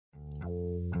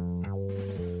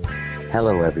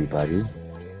Hello, everybody.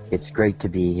 It's great to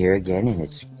be here again, and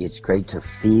it's great to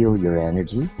feel your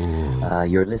energy.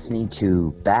 You're listening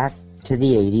to Back to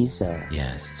the 80s.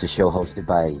 Yes. It's a show hosted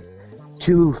by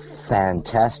two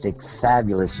fantastic,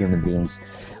 fabulous human beings,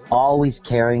 always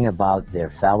caring about their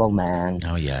fellow man.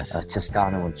 Oh, yes.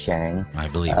 Toscano and Chang. I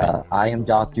believe it. I am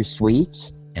Dr.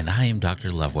 Sweet. And I am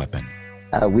Dr. Love Weapon.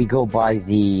 We go by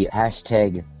the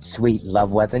hashtag Sweet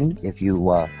Love Weapon. If you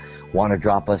want to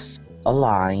drop us a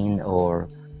line or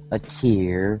a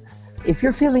tear. If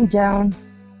you're feeling down,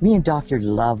 me and Dr.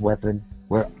 Love Weapon,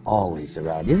 we're always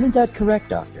around. Isn't that correct,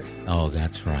 Doctor? Oh,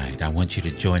 that's right. I want you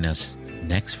to join us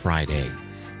next Friday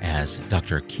as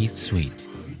Dr. Keith Sweet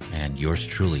and yours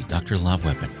truly, Dr. Love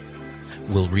Weapon,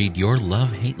 will read your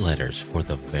love-hate letters for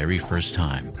the very first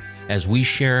time as we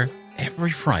share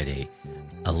every Friday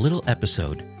a little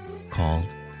episode called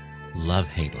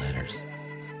Love-Hate Letters.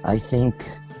 I think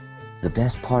the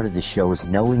best part of the show is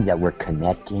knowing that we're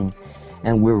connecting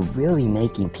and we're really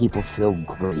making people feel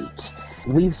great.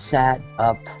 We've sat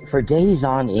up for days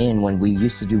on end when we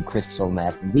used to do crystal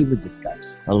meth. We would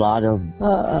discuss a lot of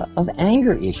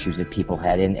anger issues that people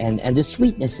had and the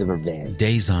sweetness of revenge.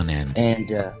 Days on end.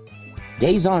 And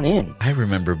days on end. I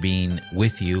remember being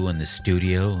with you in the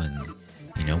studio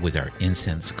and, with our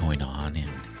incense going on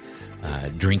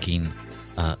and drinking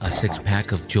a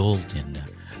six-pack of Jolt and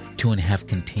 2.5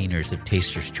 containers of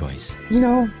Taster's Choice.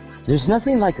 There's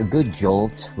nothing like a good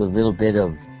Jolt with a little bit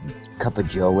of cup of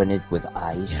Joe in it with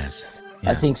ice. Yes.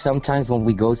 I think sometimes when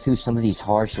we go through some of these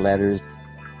harsh letters,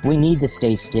 we need to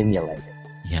stay stimulated.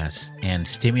 Yes, and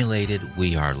stimulated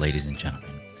we are, ladies and gentlemen.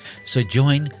 So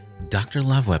join Dr.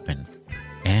 Love Weapon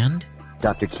and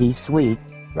Dr. Keith Sweet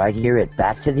right here at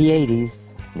Back to the 80s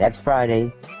next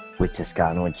Friday with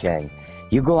Toscano and Chang.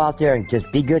 You go out there and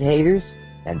just be good haters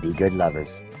and be good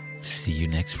lovers. See you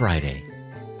next Friday.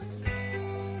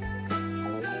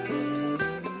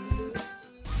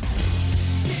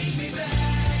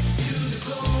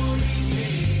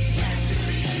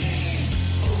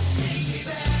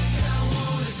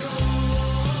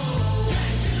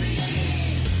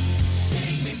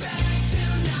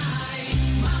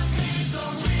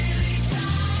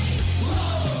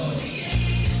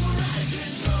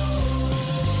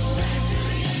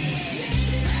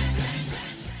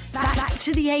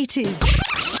 To the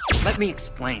 80s. Let me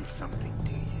explain something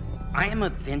to you. I am a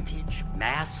vintage,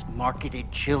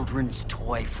 mass-marketed children's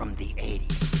toy from the 80s.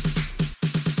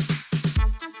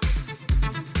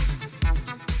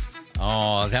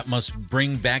 Oh, that must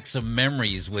bring back some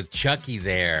memories with Chucky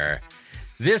there.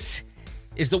 This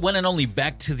is the one and only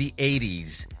Back to the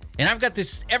 80s. And I've got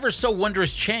this ever so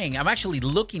wondrous Chang. I'm actually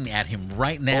looking at him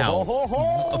right now.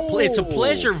 It's a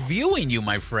pleasure viewing you,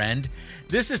 my friend.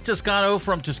 This is Toscano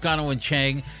from Toscano and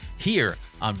Chang here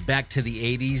on Back to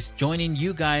the 80s, joining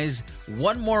you guys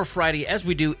one more Friday, as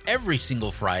we do every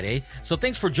single Friday. So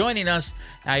thanks for joining us.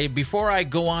 Before I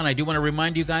go on, I do want to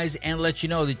remind you guys and let you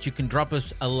know that you can drop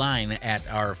us a line at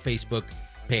our Facebook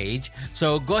page.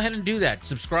 So go ahead and do that.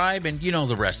 Subscribe, and you know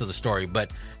the rest of the story.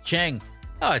 But Chang,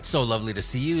 oh, it's so lovely to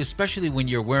see you, especially when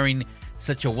you're wearing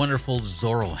such a wonderful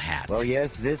Zorro hat. Well,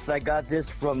 yes, I got this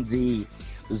from the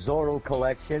Zorro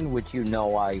collection, which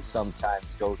I sometimes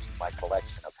go to my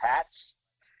collection of hats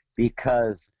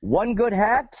because one good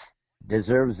hat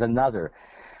deserves another.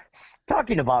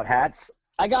 Talking about hats,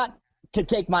 I got to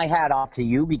take my hat off to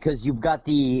you because you've got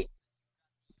the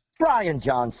Brian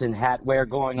Johnson hat wear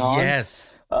going on.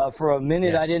 Yes. For a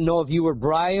minute, Yes. I didn't know if you were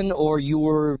Brian or you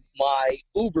were my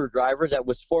Uber driver that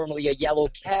was formerly a yellow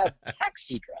cab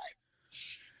taxi driver.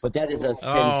 But that is a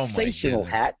sensational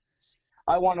hat.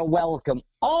 I want to welcome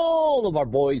all of our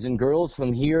boys and girls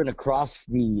from here and across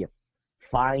the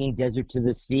fine desert to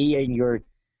the sea, and you're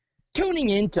tuning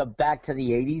in to Back to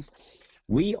the 80s.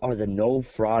 We are the No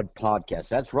Fraud Podcast.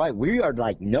 That's right. We are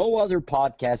like no other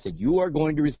podcast that you are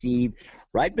going to receive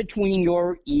right between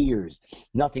your ears.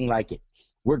 Nothing like it.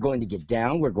 We're going to get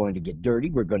down. We're going to get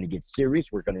dirty. We're going to get serious.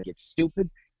 We're going to get stupid.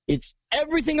 It's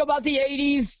everything about the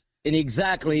 80s in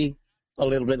exactly a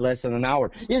little bit less than an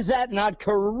hour. Is that not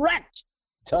correct,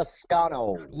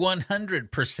 Toscano?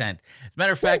 100%. As a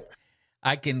matter of fact,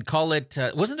 I can call it,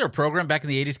 wasn't there a program back in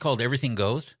the 80s called Everything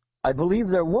Goes? I believe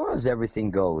there was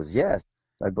Everything Goes, yes.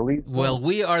 I believe so. Well,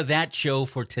 we are that show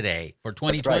for today, for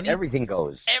 2020. That's right. Everything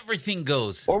Goes. Everything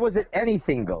Goes. Or was it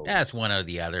Anything Goes? That's one or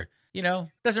the other.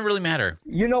 Doesn't really matter.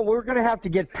 We're going to have to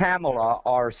get Pamela,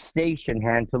 our station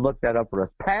hand, to look that up for us.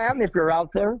 Pam, if you're out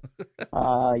there,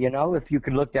 if you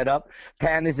can look that up.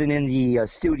 Pam isn't in the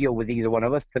studio with either one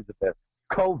of us because of the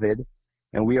COVID,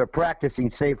 and we are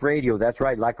practicing safe radio. That's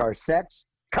right, like our sex.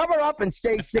 Cover up and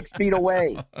stay 6 feet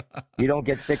away. You don't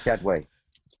get sick that way.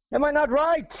 Am I not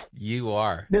right, You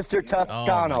are. Mr.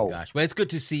 Toscano? Oh my gosh! Well, it's good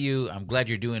to see you. I'm glad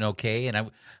you're doing okay,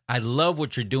 and I love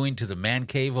what you're doing to the man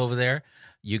cave over there.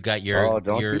 You got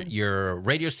your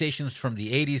radio stations from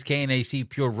the '80s, KNAC,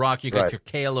 Pure Rock. You got Right. your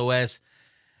KLOS,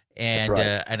 and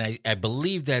right. and I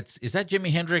believe is that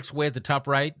Jimi Hendrix way at the top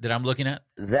right that I'm looking at.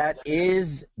 That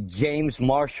is James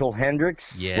Marshall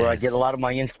Hendrix, where I get a lot of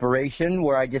my inspiration,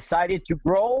 where I decided to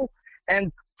grow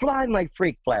and fly my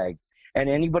freak flag. And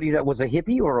anybody that was a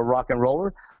hippie or a rock and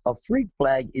roller, a freak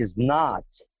flag is not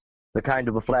the kind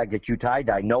of a flag that you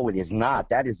tie-dye. No, it is not.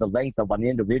 That is the length of an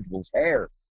individual's hair,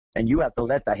 and you have to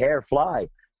let the hair fly.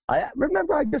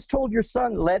 Remember, I just told your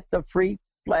son, let the freak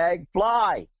flag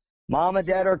fly. Mom and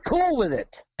Dad are cool with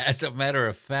it. As a matter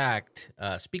of fact,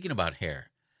 speaking about hair,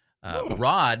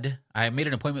 Rod, I made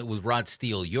an appointment with Rod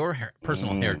Steele, your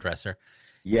personal hairdresser.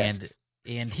 Yes.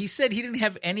 And he said he didn't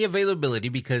have any availability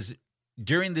because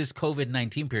during this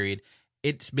COVID-19 period,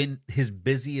 it's been his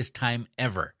busiest time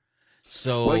ever.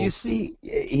 So, well, you see,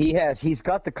 he's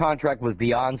got the contract with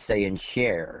Beyonce and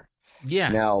Cher. Yeah.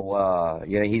 Now,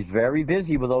 he's very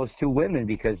busy with those two women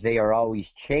because they are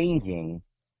always changing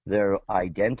their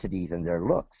identities and their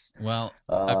looks. Well,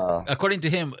 according to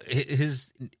him,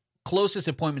 his closest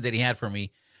appointment that he had for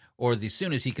me, or the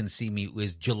soonest he can see me,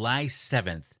 was July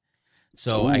 7th.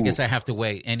 So I guess I have to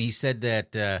wait. And he said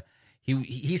that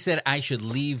he said I should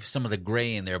leave some of the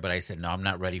gray in there, but I said no, I'm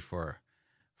not ready for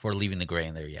leaving the gray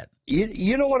in there yet.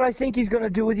 You know what I think he's going to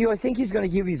do with you? I think he's going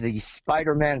to give you the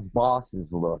Spider-Man's boss's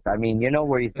look. I mean,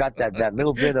 where he's got that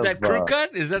little bit of that crew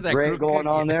cut. Is that gray crew going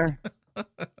cut? on there?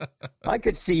 I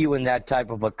could see you in that type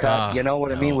of a cut. You know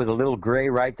what I mean, with a little gray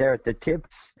right there at the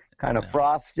tips, kind of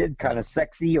frosted, kind of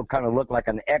sexy. You'll kind of look like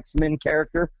an X-Men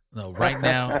character. No, right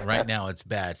now it's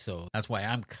bad. So that's why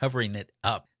I'm covering it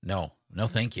up. No,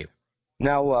 thank you.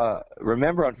 Now,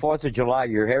 remember, on 4th of July,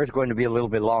 your hair is going to be a little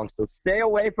bit long, so stay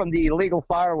away from the illegal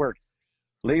fireworks.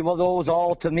 Leave those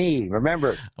all to me.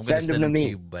 Remember, send them to me.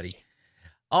 You, buddy.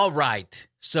 All right.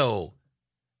 So,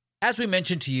 as we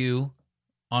mentioned to you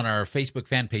on our Facebook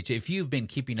fan page, if you've been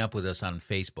keeping up with us on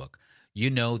Facebook, you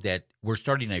know that we're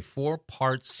starting a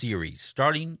 4-part series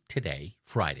starting today,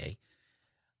 Friday,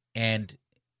 and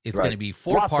it's going to be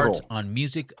 4 parts on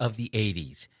music of the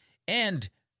 80s. And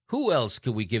who else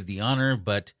could we give the honor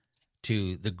but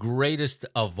to the greatest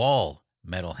of all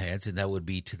metalheads, and that would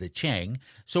be to the Chang.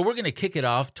 So we're going to kick it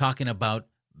off talking about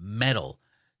metal.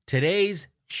 Today's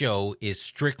show is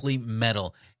strictly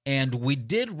metal, and we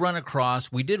did run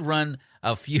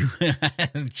a few.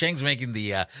 Chang's making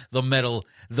the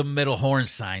metal horn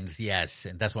signs, yes,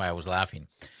 and that's why I was laughing.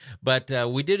 But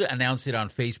we did announce it on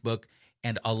Facebook,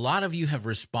 and a lot of you have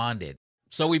responded.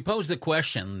 So we posed the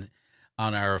question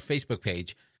on our Facebook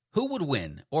page: who would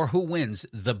win, or who wins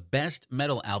the best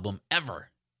metal album ever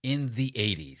in the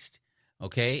 80s?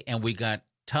 Okay, and we got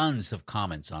tons of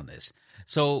comments on this.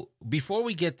 So before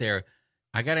we get there,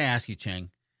 I got to ask you,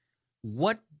 Chang,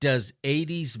 what does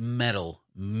 80s metal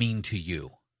mean to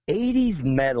you? 80s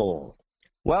metal.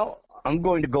 Well, I'm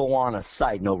going to go on a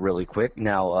side note really quick.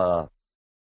 Now,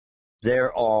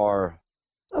 there are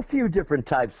a few different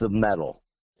types of metal.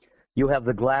 You have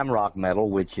the glam rock metal,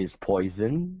 which is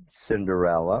Poison,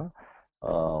 Cinderella,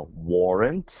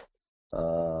 Warrant.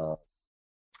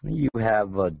 You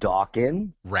have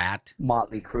Dawkins, Rat,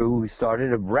 Motley Crue, who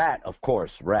started Rat, of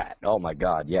course, Rat. Oh my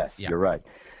God, yes, yeah. You're right.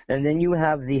 And then you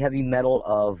have the heavy metal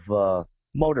of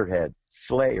Motorhead,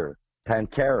 Slayer,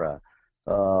 Pantera,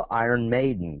 Iron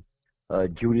Maiden,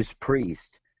 Judas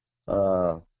Priest.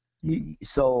 So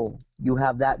you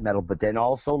have that metal, but then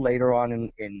also later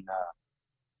on in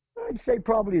I'd say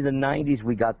probably the 90s,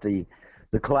 we got the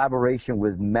collaboration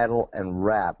with metal and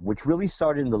rap, which really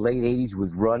started in the late 80s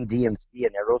with Run DMC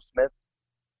and Aerosmith.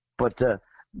 But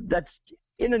that's,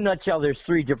 in a nutshell, there's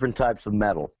 3 different types of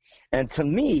metal. And to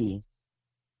me,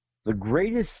 the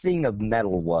greatest thing of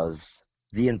metal was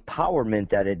the empowerment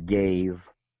that it gave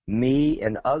me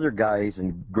and other guys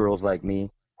and girls like me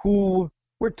who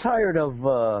were tired of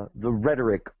the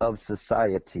rhetoric of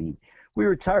society. We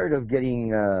were tired of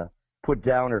getting put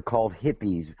down or called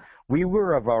hippies. We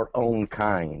were of our own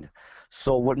kind.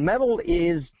 So what metal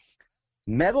is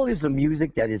a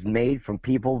music that is made from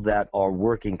people that are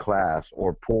working class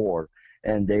or poor,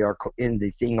 and they are in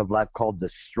the thing of life called the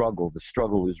struggle. The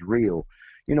struggle is real.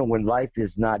 When life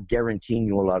is not guaranteeing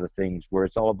you a lot of things, where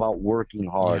it's all about working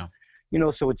hard.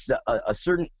 Yeah. So it's a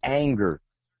certain anger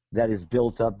that is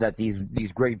built up that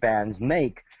these great bands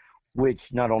make,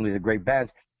 which not only the great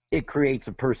bands, it creates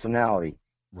a personality.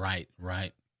 Right.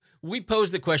 We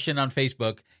posed the question on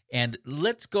Facebook, and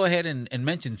let's go ahead and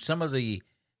mention some of the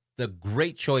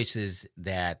great choices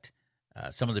that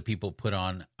some of the people put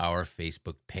on our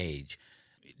Facebook page.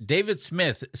 David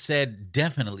Smith said,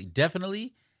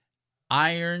 definitely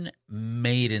Iron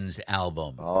Maiden's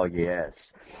album. Oh,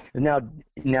 yes. Now,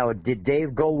 did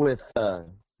Dave go with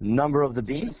Number of the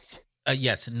Beast?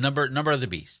 Yes, Number of the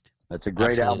Beast. That's a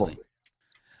great album.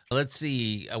 Let's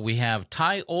see. We have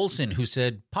Ty Olson, who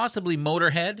said possibly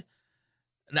Motorhead.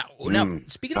 Now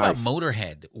speaking about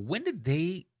Motorhead, when did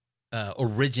they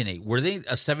originate? Were they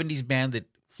a 70s band that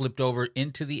flipped over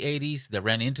into the 80s, that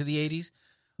ran into the 80s?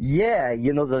 Yeah,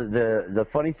 the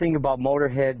funny thing about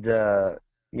Motorhead,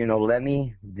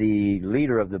 Lemmy, the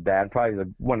leader of the band, probably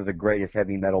one of the greatest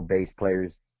heavy metal bass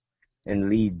players and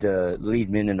lead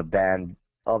men in a band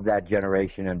of that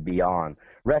generation and beyond.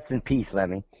 Rest in peace,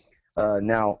 Lemmy.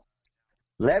 Now,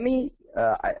 Lemmy,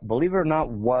 believe it or not,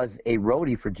 was a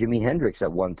roadie for Jimi Hendrix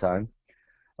at one time.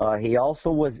 He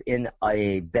also was in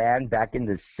a band back in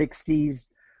the 60s,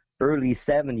 early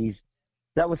 70s.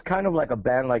 That was kind of like a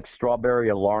band like Strawberry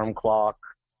Alarm Clock,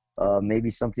 maybe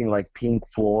something like Pink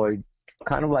Floyd,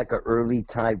 kind of like an early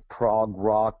type prog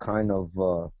rock kind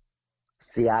of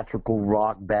theatrical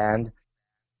rock band.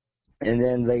 And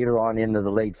then later on into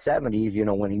the late 70s,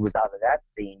 when he was out of that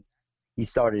scene, he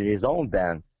started his own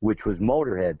band, which was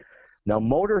Motorhead. Now,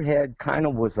 Motorhead kind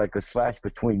of was like a slash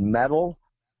between metal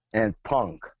and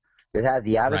punk. It had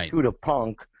the attitude of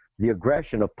punk, the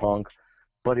aggression of punk,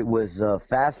 but it was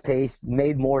fast-paced,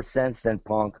 made more sense than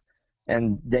punk.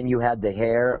 And then you had the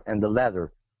hair and the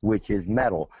leather, which is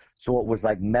metal. So it was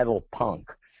like metal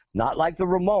punk. Not like the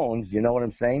Ramones, you know what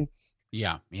I'm saying?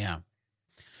 Yeah.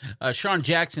 Sean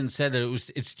Jackson said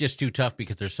that it's just too tough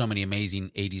because there's so many amazing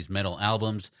 80s metal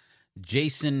albums.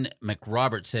 Jason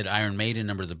McRobert said Iron Maiden,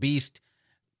 Number of the Beast.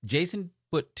 Jason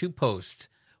put two posts.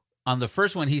 On the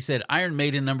first one, he said Iron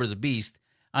Maiden, Number of the Beast.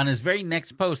 On his very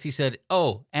next post, he said,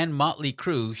 "Oh, and Motley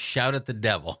Crue, Shout at the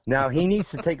Devil." Now, he needs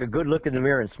to take a good look in the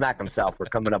mirror and smack himself for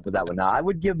coming up with that one. Now, I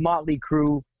would give Motley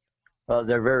Crue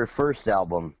their very first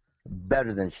album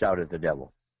better than Shout at the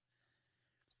Devil,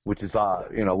 which is, where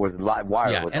the live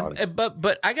wire was on.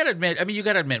 But I got to admit, you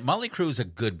got to admit, Motley Crue is a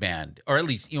good band, or at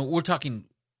least, we're talking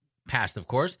past, of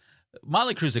course.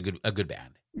 Motley Crue's a good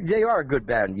band. They are a good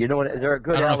band. You know what? They're a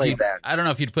good LA band. I don't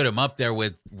know if you'd put them up there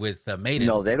with Maiden.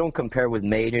 No, they don't compare with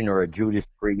Maiden or a Judas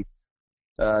Priest.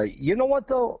 You know what,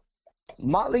 though?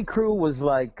 Motley Crue was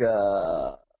like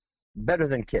better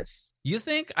than Kiss. You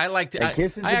think? I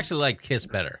actually like Kiss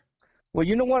better. Well,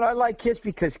 you know what? I like Kiss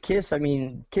because Kiss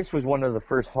was one of the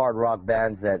first hard rock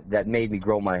bands that made me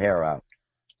grow my hair out.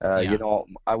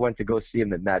 I went to go see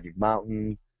them at Magic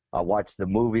Mountain. I watched the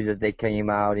movie that they came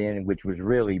out in, which was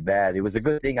really bad. It was a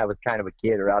good thing I was kind of a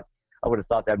kid, or I would have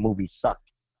thought that movie sucked.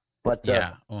 But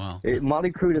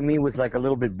Motley Crue to me was like a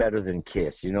little bit better than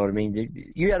Kiss. You know what I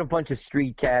mean? You had a bunch of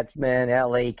street cats, man,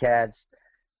 L.A. cats.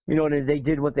 They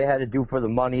did what they had to do for the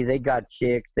money. They got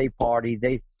chicks. They partied.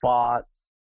 They fought.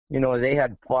 They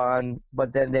had fun.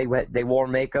 But then they wore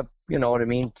makeup. You know what I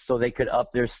mean? So they could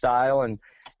up their style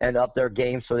and up their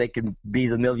game so they can be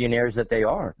the millionaires that they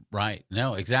are. Right.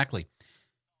 No, exactly.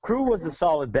 Crue was a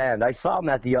solid band. I saw them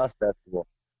at the US Festival.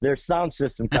 Their sound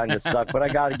system kind of sucked, but I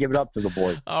got to give it up to the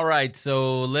boys. All right,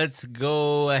 so let's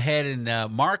go ahead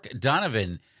and Mark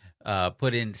Donovan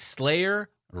put in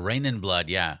Slayer, Rain and Blood.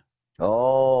 Yeah.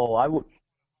 Oh, I would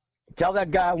tell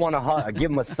that guy I want to give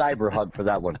him a cyber hug for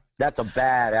that one. That's a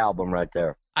bad album right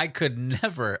there. I could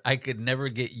never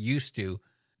get used to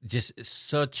just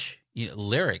such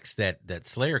lyrics that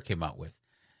Slayer came out with.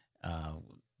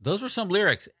 Those were some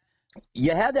lyrics.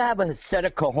 You had to have a set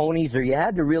of cojones, or you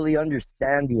had to really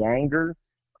understand the anger,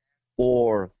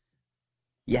 or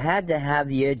you had to have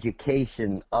the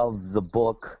education of the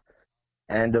book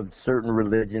and of certain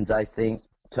religions, I think,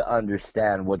 to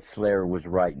understand what Slayer was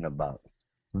writing about.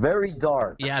 Very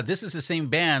dark. Yeah, this is the same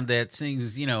band that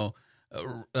sings,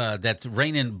 that's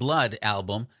Rain and Blood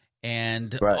album,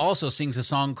 and also sings a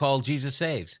song called Jesus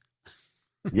Saves.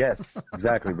 Yes,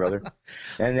 exactly, brother.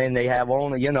 And then they have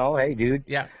only, hey, dude,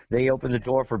 they open the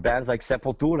door for bands like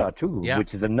Sepultura, too,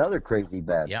 which is another crazy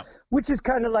band. Yeah. Which is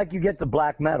kind of like you get the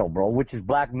black metal, bro, which is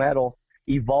black metal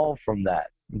evolved from that.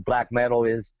 Black metal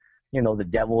is, the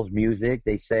devil's music.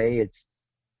 They say it's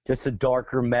just a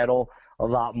darker metal, a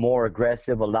lot more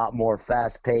aggressive, a lot more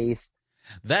fast-paced.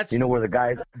 That's where the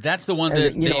guys. That's the one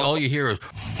that all you hear is.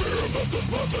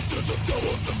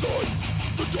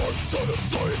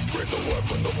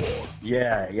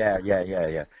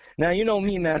 Yeah. Now, you know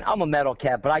me, man. I'm a metal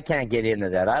cat, but I can't get into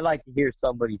that. I like to hear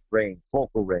somebody's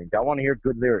vocal range. I want to hear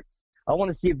good lyrics. I want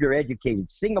to see if you're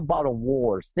educated. Sing about a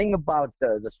war. Sing about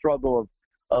the struggle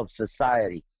of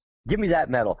society. Give me that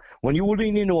metal. When you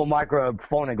lean into a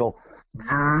microphone and go,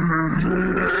 It's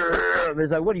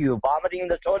like, what are you, vomiting in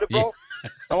the toilet, bro?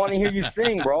 I want to hear you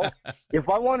sing, bro. If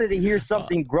I wanted to hear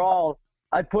something growl,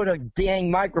 I'd put a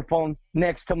dang microphone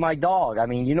next to my dog. I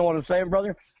mean, you know what I'm saying,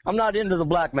 brother? I'm not into the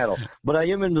black metal, but I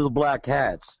am into the black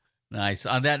hats. Nice.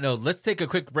 On that note, let's take a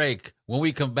quick break. When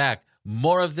we come back,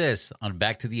 more of this on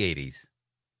Back to the 80s.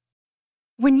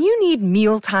 When you need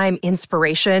mealtime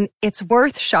inspiration, it's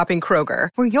worth shopping Kroger,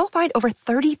 where you'll find over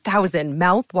 30,000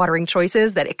 mouth-watering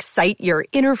choices that excite your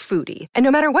inner foodie. And no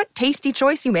matter what tasty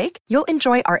choice you make, you'll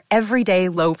enjoy our everyday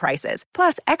low prices,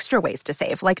 plus extra ways to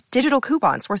save, like digital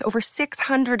coupons worth over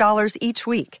 $600 each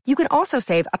week. You can also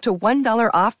save up to $1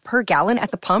 off per gallon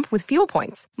at the pump with fuel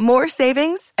points. More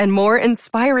savings and more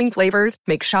inspiring flavors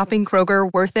make shopping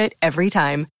Kroger worth it every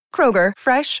time. Kroger,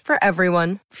 fresh for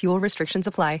everyone. Fuel restrictions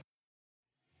apply.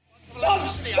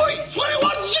 1.21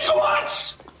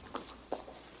 gigawatts!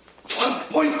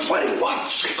 1.21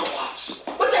 gigawatts!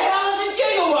 What the hell is a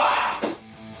gigawatt?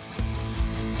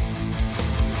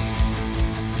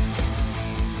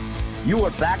 You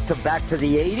are back to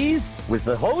the 80s with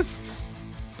the hosts,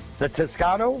 the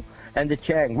Toscano and the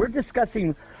Chang. We're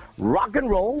discussing rock and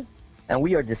roll, and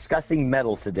we are discussing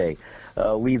metal today.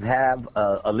 We have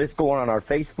a list going on our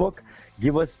Facebook.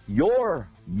 Give us your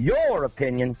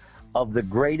opinion of the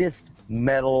greatest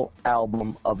metal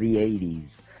album of the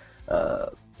 80s.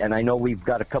 And I know we've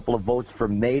got a couple of votes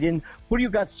from Maiden. Who do you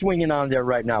got swinging on there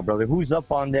right now, brother? Who's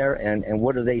up on there, and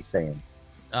what are they saying?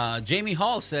 Jamie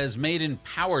Hall says Maiden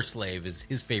Power Slave is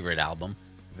his favorite album.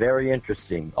 Very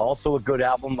interesting. Also a good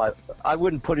album. I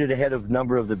wouldn't put it ahead of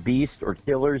Number of the Beast or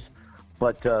Killers,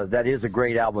 but that is a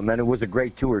great album, and it was a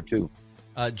great tour, too.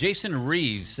 Jason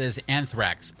Reeves says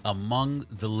Anthrax, Among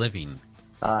the Living.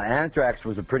 Anthrax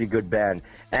was a pretty good band.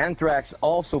 Anthrax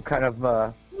also kind of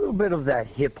a little bit of that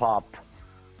hip-hop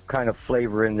kind of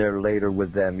flavor in there later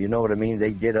with them. You know what I mean? They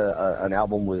did an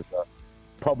album with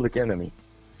Public Enemy.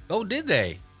 Oh, did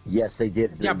they? Yes, they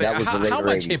did. Yeah, but that was the later how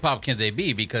much 80s. hip-hop can they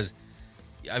be? Because,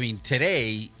 I mean,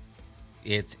 today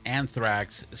it's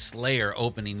Anthrax, Slayer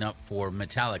opening up for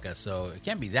Metallica, so it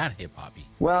can't be that hip-hoppy.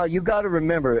 Well, you got to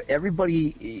remember,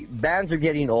 bands are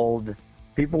getting old.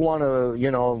 People want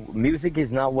to, music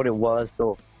is not what it was,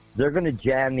 so they're going to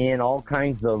jam in all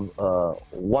kinds of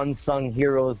one-sung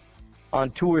heroes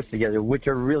on tours together, which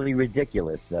are really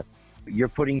ridiculous. You're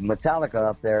putting Metallica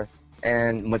up there,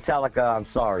 and Metallica, I'm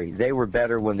sorry, they were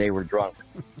better when they were drunk.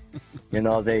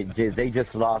 They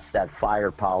just lost that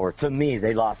firepower. To me,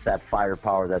 they lost that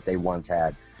firepower that they once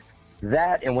had.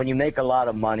 That, and when you make a lot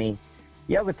of money,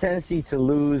 you have a tendency to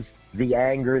lose the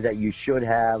anger that you should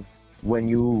have when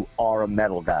you are a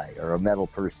metal guy or a metal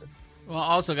person. Well,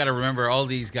 also got to remember all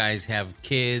these guys have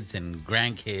kids and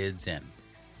grandkids,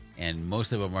 and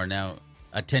most of them are now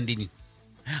attending.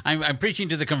 I'm preaching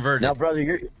to the converted. Now,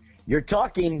 brother, you're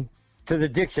talking to the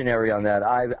dictionary on that.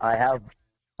 I have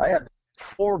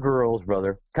 4 girls,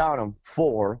 brother. Count them,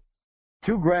 4,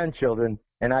 2 grandchildren,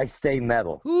 and I stay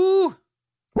metal. Ooh.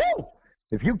 Woo!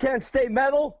 If you can't stay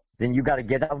metal, then you got to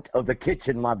get out of the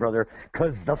kitchen, my brother,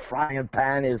 because the frying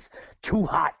pan is too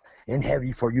hot and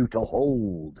heavy for you to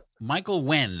hold. Michael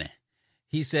Wen,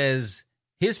 he says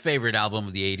his favorite album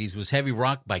of the 80s was Heavy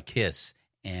Rock by Kiss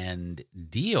and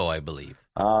Dio, I believe.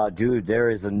 Dude,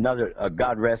 there is another,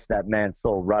 God rest that man's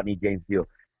soul, Rodney James Dio.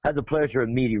 Had the pleasure of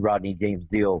meeting Rodney James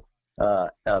Dio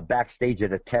backstage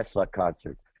at a Tesla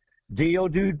concert. Dio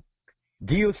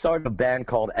started a band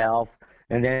called Alf,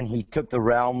 and then he took the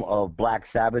realm of Black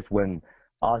Sabbath when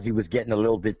Ozzy was getting a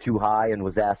little bit too high and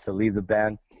was asked to leave the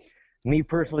band. Me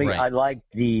personally, Right. I like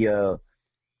the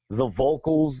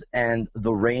vocals and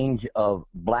the range of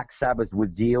Black Sabbath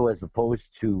with Dio as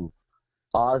opposed to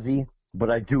Ozzy,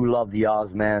 but I do love the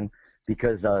Oz man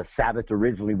because Sabbath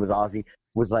originally with Ozzy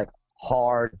was like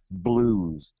hard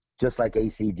blues, just like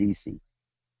AC/DC.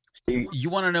 You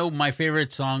want to know my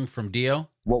favorite song from Dio?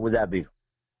 What would that be?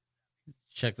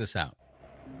 Check this out.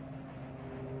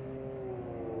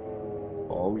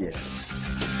 Oh, yeah.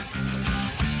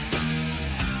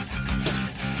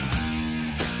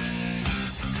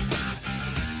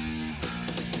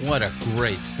 What a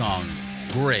great song.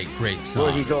 Great song.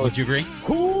 Where he goes, Would you agree?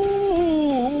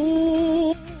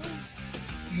 Ooh,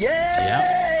 yeah!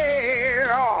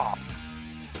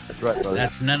 That's right, brother.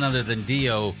 That's none other than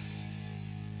Dio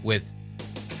with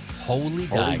Holy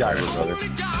Holy Diver. Diver, brother.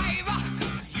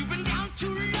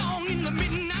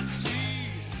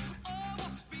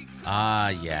 Ah,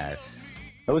 yes.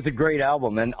 That was a great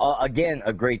album, and again,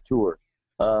 a great tour.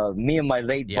 Me and my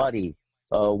late Yep. buddy,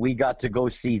 we got to go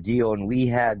see Dio, and we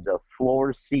had the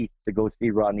floor seat to go see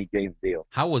Rodney James Dio.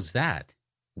 How was that?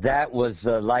 That was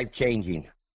life-changing.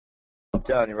 I'm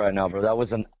telling you right now, bro, that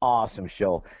was an awesome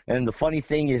show. And the funny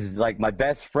thing is, like, my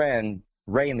best friend,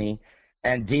 Raimi,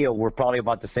 and Dio were probably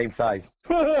about the same size.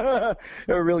 They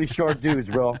were really short dudes,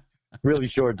 bro. Really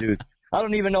short dudes. I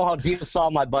don't even know how Dio saw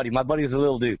my buddy. My buddy was a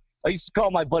little dude. I used to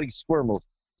call my buddy Squirmels.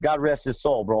 God rest his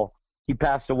soul, bro. He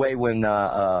passed away when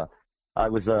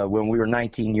when we were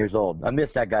 19 years old. I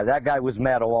miss that guy. That guy was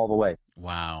metal all the way.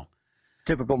 Wow.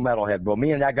 Typical metalhead, bro.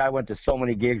 Me and that guy went to so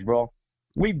many gigs, bro.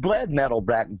 We bled metal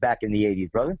back in the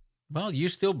 80s, brother. Well, you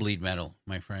still bleed metal,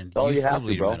 my friend. Oh, you still have to,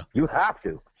 bleed bro. metal. You have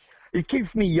to. It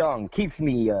keeps me young, keeps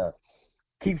me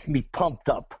pumped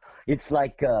up. It's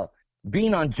like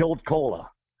being on Jolt Cola.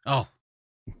 Oh,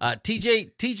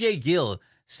 TJ Gill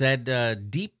said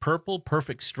Deep Purple,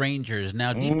 Perfect Strangers.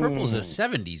 Now, Deep Purple is a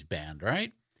 70s band,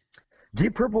 right?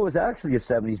 Deep Purple was actually a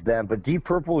 70s band, but Deep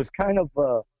Purple is kind of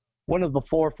one of the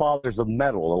forefathers of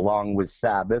metal, along with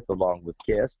Sabbath, along with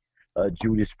Kiss,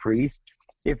 Judas Priest.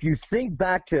 If you think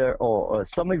back to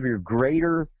some of your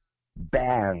greater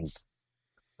bands,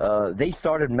 they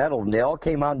started metal, and they all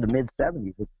came out in the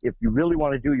mid-70s. If you really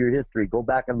want to do your history, go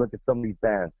back and look at some of these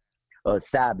bands.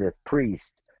 Sabbath,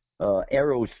 Priest,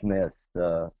 Aerosmith,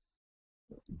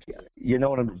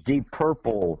 Deep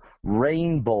Purple,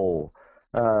 Rainbow,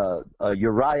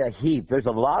 Uriah Heep. There's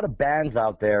a lot of bands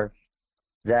out there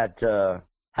that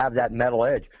have that metal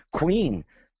edge. Cream.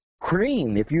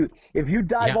 If you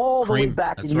dive all the way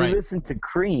back and you listen to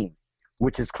Cream,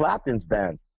 which is Clapton's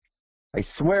band, I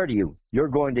swear to you, you're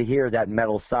going to hear that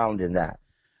metal sound in that.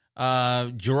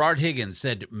 Gerard Higgins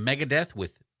said Megadeth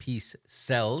with Peace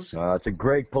Sells. It's a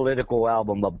great political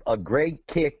album, a great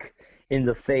kick in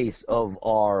the face of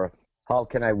our, how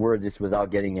can I word this without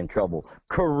getting in trouble,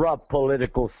 corrupt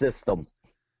political system.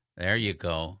 There you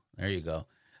go.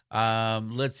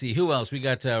 Let's see. Who else? We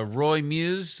got Roy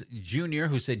Muse Jr.,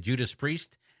 who said Judas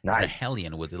Priest. Nice. The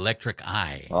Hellion with Electric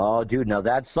Eye. Oh, dude, now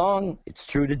that song, it's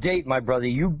true to date, my brother.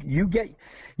 You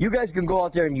guys can go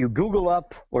out there and you Google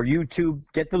up or YouTube,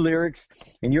 get the lyrics,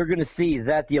 and you're going to see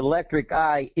that the Electric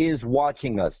Eye is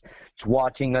watching us. It's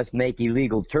watching us make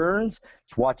illegal turns.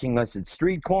 It's watching us at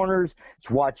street corners. It's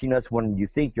watching us when you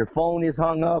think your phone is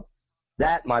hung up.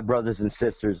 That, my brothers and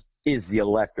sisters, is the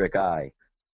Electric Eye.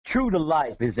 True to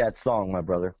life is that song, my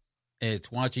brother.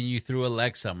 It's watching you through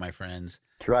Alexa, my friends.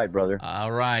 That's right, brother.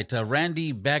 All right.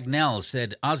 Randy Bagnell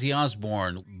said Ozzy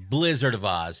Osbourne, Blizzard of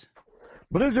Oz.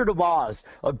 Blizzard of Oz,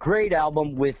 a great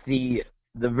album with the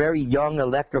very young,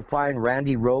 electrifying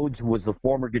Randy Rhoads, who was the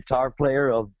former guitar player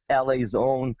of LA's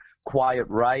own Quiet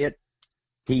Riot.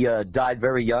 He died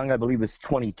very young. I believe he was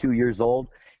 22 years old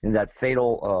in that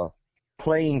fatal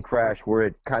plane crash where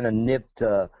it kind of nipped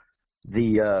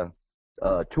the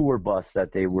tour bus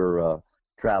that they were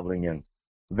traveling in.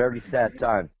 Very sad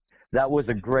time. That was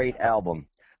a great album.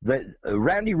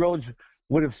 Randy Rhoads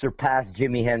would have surpassed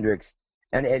Jimi Hendrix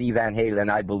and Eddie Van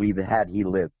Halen, I believe, had he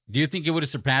lived. Do you think it would have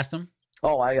surpassed them?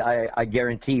 Oh, I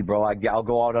guarantee, bro. I'll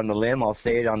go out on the limb. I'll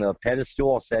say it on a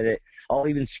pedestal. I'll say it. I'll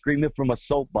even scream it from a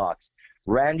soapbox.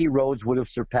 Randy Rhoads would have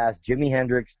surpassed Jimi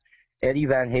Hendrix, Eddie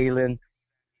Van Halen,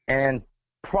 and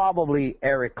probably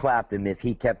Eric Clapton if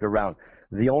he kept around.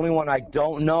 The only one I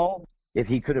don't know if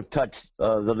he could have touched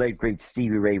the late, great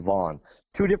Stevie Ray Vaughan.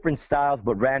 Two different styles,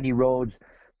 but Randy Rhoads,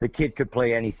 the kid could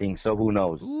play anything, so who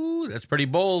knows? Ooh, that's pretty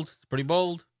bold. It's pretty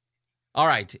bold. All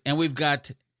right, and we've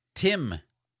got Tim.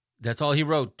 That's all he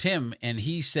wrote, Tim, and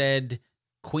he said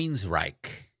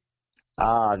Queensryche.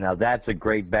 Ah, now that's a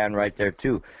great band right there,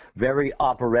 too. Very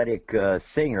operatic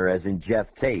singer, as in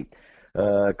Jeff Tate.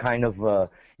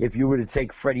 If you were to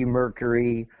take Freddie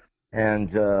Mercury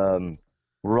and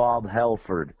Rob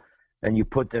Halford, and you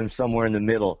put them somewhere in the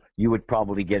middle, you would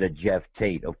probably get a Jeff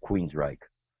Tate of Queensryche.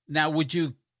 Now, would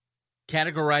you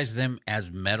categorize them as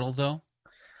metal, though?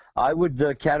 I would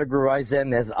categorize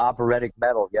them as operatic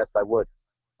metal. Yes, I would.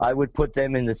 I would put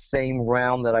them in the same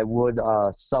realm that I would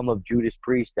some of Judas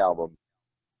Priest albums.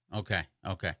 Okay.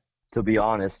 To be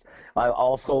honest. I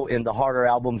also in the harder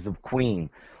albums of Queen.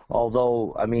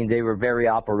 Although, I mean, they were very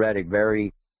operatic,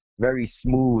 very, very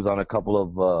smooth on a couple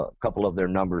of their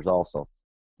numbers also.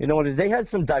 You know, they had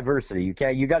some diversity. You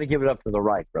got to give it up to the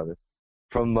Reich, brother.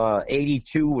 From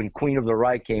 82 when Queen of the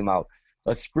Reich came out,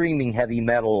 a screaming heavy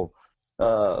metal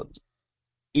eargasm,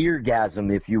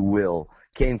 if you will,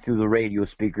 came through the radio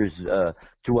speakers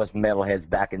to us metalheads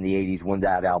back in the 80s when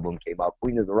that album came out,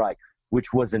 Queen of the Reich,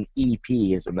 which was an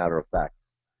EP, as a matter of fact.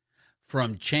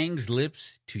 From Chang's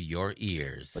lips to your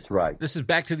ears. That's right. This is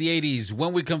Back to the 80s.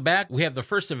 When we come back, we have the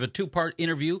first of a two-part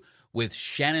interview with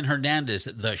Shannon Hernandez,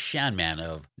 the Shan Man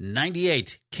of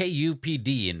 98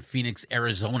 KUPD in Phoenix,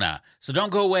 Arizona. So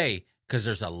don't go away, because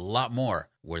there's a lot more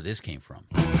where this came from.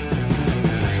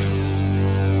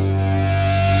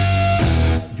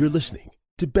 You're listening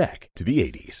to Back to the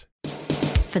 80s.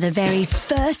 For the very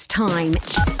first time,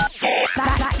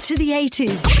 back to the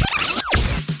 80s.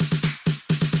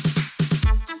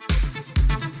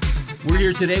 We're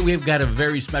here today. We've got a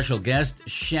very special guest,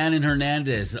 Shannon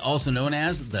Hernandez, also known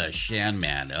as the Shan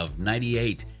Man of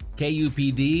 98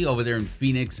 KUPD over there in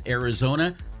Phoenix,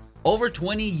 Arizona. Over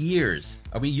 20 years.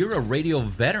 I mean, you're a radio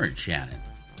veteran, Shannon.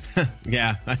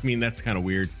 Yeah, I mean, that's kind of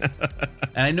weird.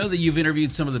 And I know that you've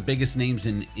interviewed some of the biggest names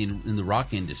in the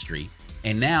rock industry.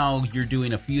 And now you're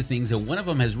doing a few things, and one of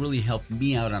them has really helped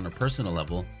me out on a personal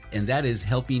level, and that is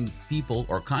helping people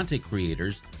or content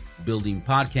creators building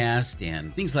podcasts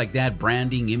and things like that,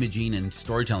 branding, imaging, and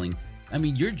storytelling. I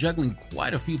mean, you're juggling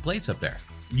quite a few plates up there.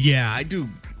 Yeah, I do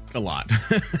a lot.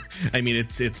 I mean,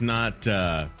 it's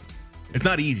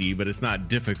not easy, but it's not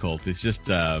difficult. It's just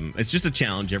a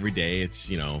challenge every day. It's,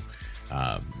 you know,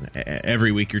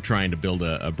 every week you're trying to build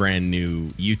a brand new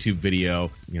YouTube video.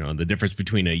 You know, the difference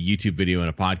between a YouTube video and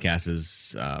a podcast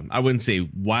is, I wouldn't say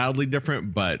wildly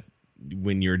different, but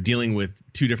when you're dealing with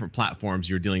two different platforms,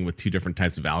 you're dealing with two different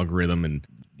types of algorithm, and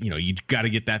you know, you got to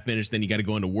get that finished, then you got to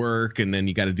go into work, and then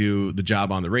you got to do the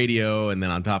job on the radio, and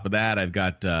then on top of that, I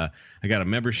got a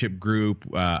membership group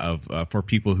for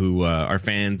people who are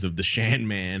fans of the Shan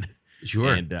Man.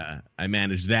 Sure. And I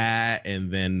manage that,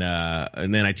 and then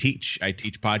I teach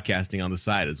podcasting on the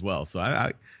side as well. So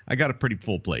I got a pretty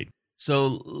full plate.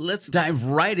 So let's dive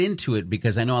right into it,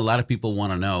 because I know a lot of people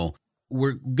want to know.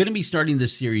 We're going to be starting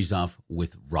this series off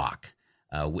with rock.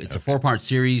 It's a 4-part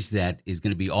series that is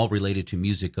going to be all related to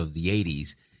music of the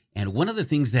 80s. And one of the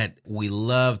things that we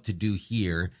love to do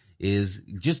here is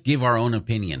just give our own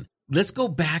opinion. Let's go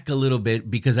back a little bit,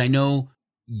 because I know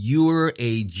you're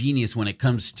a genius when it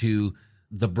comes to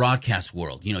the broadcast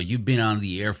world. You know, you've been on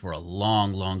the air for a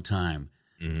long, long time.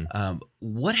 Mm-hmm.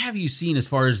 What have you seen as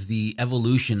far as the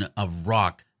evolution of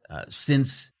rock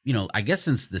since, you know, I guess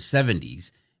since the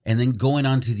 70s and then going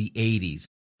on to the 80s?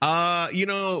 You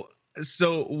know,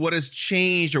 so what has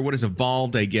changed or what has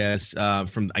evolved, I guess,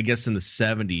 from in the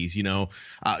 70s, you know,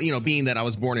 being that I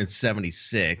was born in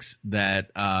 76, that,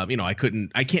 you know, I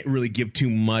can't really give too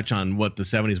much on what the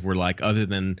 70s were like, other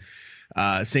than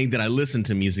saying that I listened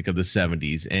to music of the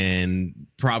 70s, and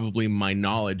probably my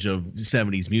knowledge of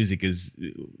 70s music is,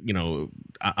 you know,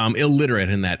 I'm illiterate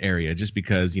in that area, just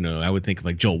because, you know, I would think of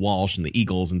like Joe Walsh and the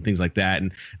Eagles and things like that.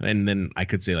 And then I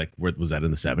could say, like, where was that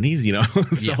in the 70s, you know? So,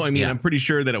 yeah, I mean, yeah. I'm pretty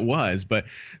sure that it was, but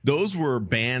those were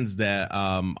bands that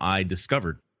I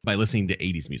discovered by listening to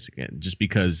 80s music, and just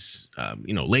because,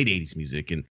 you know, late 80s music,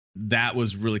 and that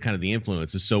was really kind of the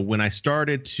influences. So when I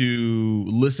started to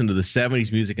listen to the 70s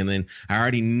music, and then I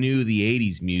already knew the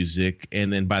 80s music,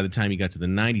 and then by the time you got to the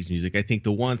 90s music, I think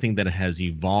the one thing that has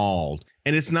evolved,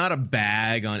 and it's not a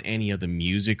bag on any of the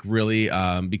music really,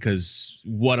 because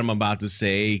what I'm about to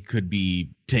say could be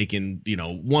taken, you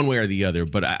know, one way or the other,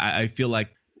 but I feel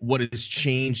like what has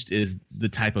changed is the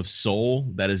type of soul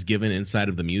that is given inside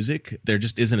of the music. There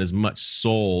just isn't as much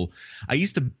soul. I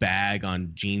used to bag on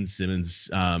Gene Simmons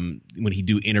when he'd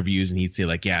do interviews, and he'd say,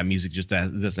 like, yeah, music just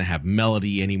doesn't have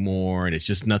melody anymore, and it's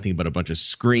just nothing but a bunch of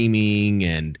screaming.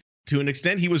 And to an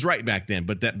extent, he was right back then.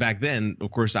 But that back then,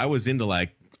 of course, I was into like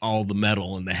all the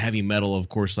metal and the heavy metal, of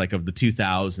course, like of the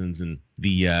 2000s and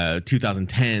the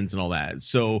 2010s and all that.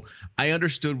 So I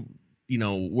understood, you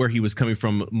know, where he was coming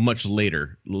from much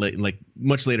later, like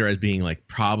much later, as being like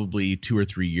probably 2 or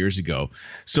 3 years ago.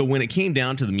 So when it came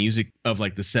down to the music of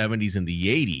like the 70s and the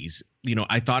 80s, you know,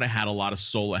 I thought it had a lot of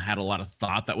soul. It had a lot of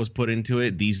thought that was put into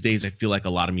it. These days, I feel like a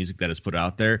lot of music that is put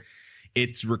out there,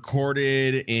 it's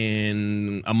recorded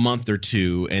in a month or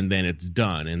two and then it's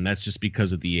done. And that's just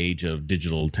because of the age of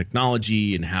digital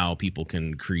technology and how people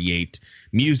can create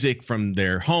music from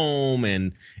their home.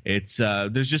 And it's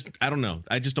there's just, I don't know.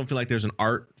 I just don't feel like there's an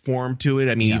art form to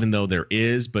it. I mean, even though there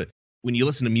is, but when you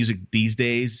listen to music these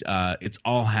days, it's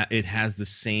all it has the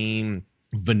same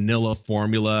vanilla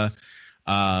formula.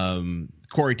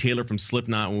 Corey Taylor from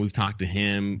Slipknot, when we've talked to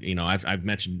him, you know, I've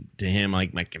mentioned to him,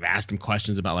 like I've asked him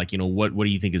questions about, like, you know, what do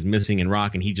you think is missing in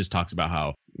rock? And he just talks about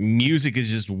how music is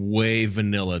just way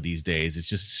vanilla these days. It's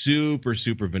just super,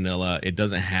 super vanilla. It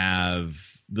doesn't have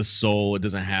the soul. It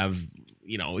doesn't have,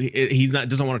 you know,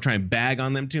 doesn't want to try and bag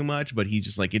on them too much, but he's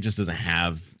just like, it just doesn't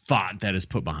have thought that is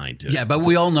put behind it. Yeah, but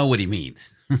we all know what he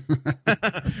means.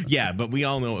 Yeah, but we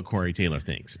all know what Corey Taylor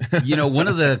thinks. You know, one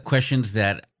of the questions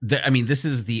I mean, this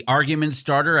is the argument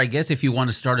starter, I guess. If you want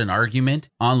to start an argument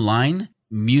online,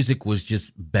 music was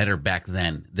just better back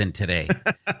then than today.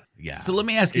 Yeah. So let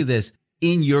me ask you this.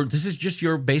 This is just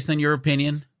based on your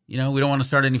opinion. You know, we don't want to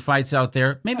start any fights out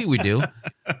there. Maybe we do.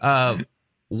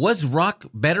 Was rock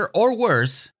better or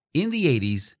worse in the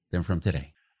 80s than from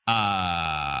today?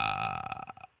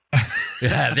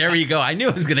 There you go. I knew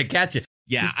it was going to catch it.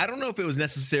 Yeah, I don't know if it was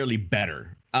necessarily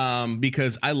better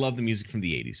because I love the music from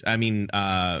the 80s. I mean,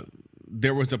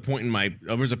 there was a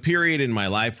period in my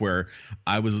life where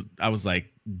I was like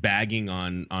bagging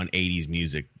on 80s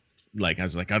music. Like I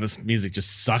was like, oh, this music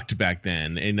just sucked back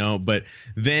then, you know. But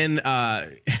then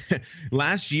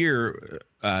last year,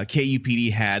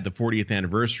 KUPD had the 40th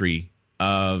anniversary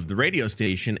of the radio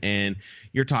station, and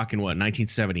you're talking what,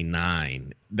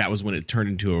 1979? That was when it turned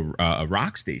into a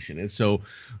rock station, and so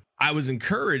I was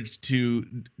encouraged to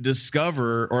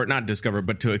discover, or not discover,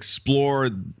 but to explore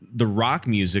the rock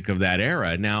music of that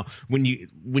era. Now, when you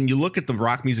look at the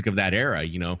rock music of that era,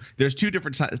 you know, there's two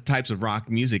different types of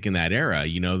rock music in that era.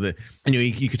 You know,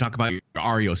 you could talk about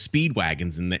REO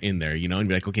Speedwagons in there, you know, and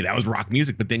be like, okay, that was rock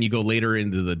music. But then you go later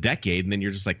into the decade, and then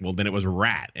you're just like, well, then it was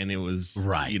Rat, and it was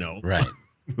right, you know, right.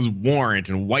 It was Warrant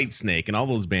and Whitesnake and all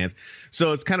those bands.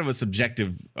 So it's kind of a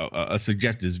subjective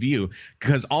view,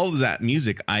 because all of that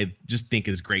music I just think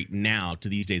is great now to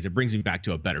these days. It brings me back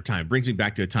to a better time. It brings me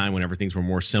back to a time whenever things were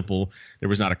more simple. There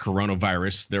was not a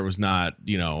coronavirus. There was not,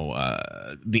 you know,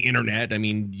 the internet. I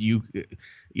mean, you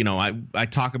know, I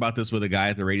talk about this with a guy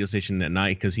at the radio station at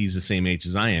night because he's the same age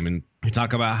as I am. And we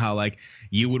talk about how, like,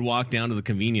 you would walk down to the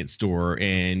convenience store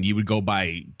and you would go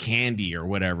buy candy or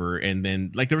whatever. And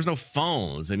then, like, there was no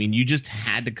phones. I mean, you just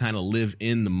had to kind of live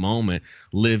in the moment,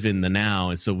 live in the now.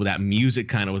 And so that music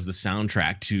kind of was the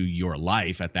soundtrack to your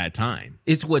life at that time.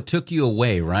 It's what took you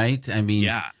away, right? I mean,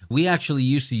 yeah. We actually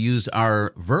used to use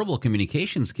our verbal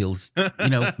communication skills, you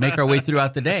know, make our way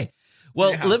throughout the day.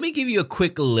 Well, yeah. Let me give you a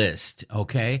quick list,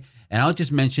 okay? And I'll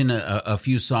just mention a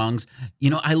few songs. You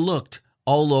know, I looked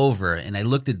all over, and I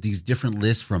looked at these different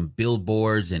lists from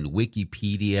Billboards and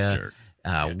Wikipedia, sure.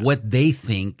 What they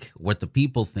think, what the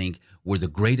people think were the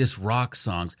greatest rock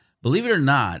songs. Believe it or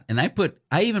not, and I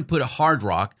even put a hard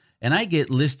rock, and I get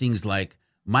listings like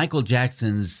Michael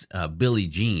Jackson's Billie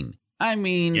Jean. I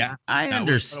mean, yeah, I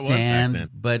understand,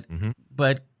 but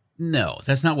no,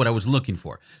 that's not what I was looking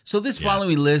for. So this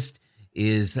following list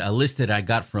is a list that I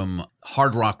got from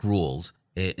Hard Rock Rules,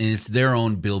 and it's their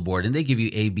own Billboard, and they give you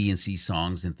A, B, and C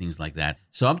songs and things like that.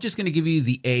 So I'm just going to give you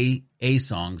the A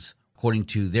songs, according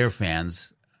to their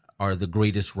fans, are the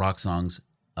greatest rock songs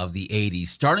of the 80s,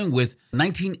 starting with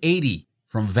 1980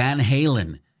 from Van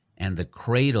Halen and The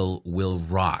Cradle Will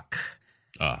Rock.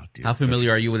 Oh, dude, how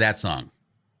familiar are you with that song?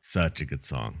 Such a good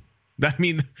song. I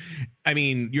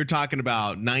mean, you're talking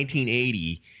about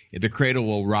 1980, The Cradle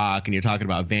Will Rock, and you're talking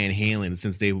about Van Halen,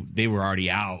 since they were already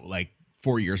out like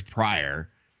 4 years prior,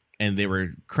 and they were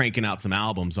cranking out some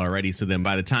albums already. So then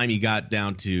by the time you got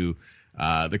down to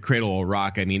The Cradle Will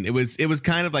Rock, I mean, it was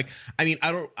kind of like, I mean,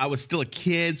 I was still a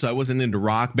kid, so I wasn't into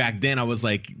rock back then. I was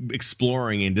like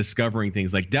exploring and discovering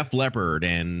things like Def Leppard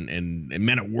and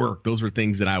Men at Work. Those were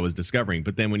things that I was discovering.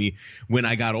 But then when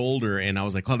I got older and I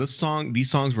was like, oh, these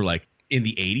songs were like in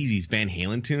the 80s, these Van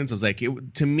Halen tunes. I was like,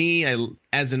 to me,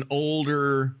 as an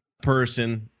older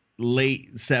person,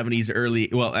 late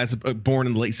 70s, born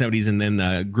in the late 70s, and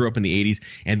then grew up in the 80s,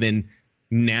 and then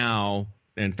now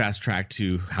and fast track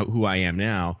to who I am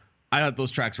now, I thought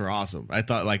those tracks were awesome. I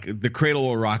thought like The Cradle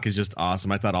Will Rock is just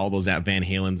awesome. I thought all those Van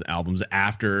Halen's albums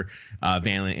after Van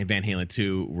Halen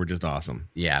 2 were just awesome.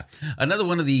 Yeah. Another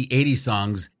one of the 80s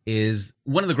songs is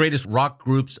one of the greatest rock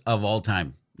groups of all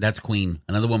time. That's Queen.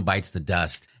 Another one, Bites the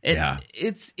Dust.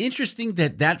 It's interesting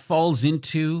that falls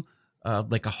into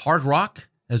like a hard rock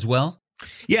as well.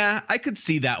 Yeah, I could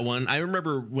see that one. I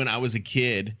remember when I was a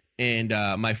kid and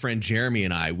my friend Jeremy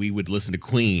and we would listen to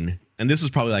Queen, and this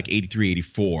was probably like 83,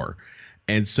 84.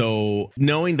 And so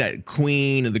knowing that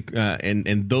Queen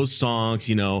and those songs,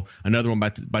 you know, another one,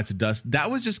 Bites the Dust,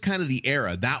 that was just kind of the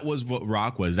era. That was what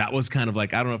rock was. That was kind of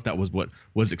like, I don't know if that was what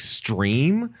was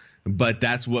extreme, but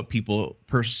that's what people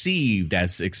perceived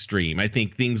as extreme. I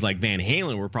think things like Van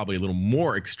Halen were probably a little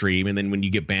more extreme. And then when you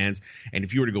get bands, and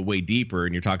if you were to go way deeper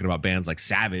and you're talking about bands like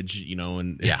Savage, you know,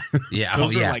 and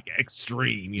those are like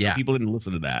extreme. You know, people didn't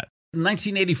listen to that. In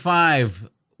 1985,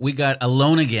 we got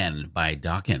Alone Again by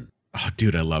Dokken. Oh,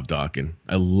 dude, I love Dokken.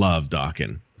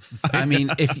 I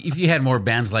mean, if you had more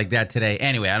bands like that today.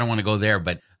 Anyway, I don't want to go there,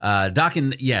 but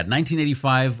Dokken,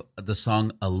 1985, the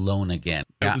song Alone Again.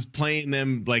 I was playing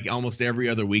them like almost every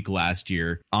other week last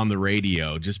year on the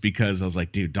radio just because I was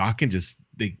like, dude, Dokken just,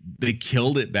 they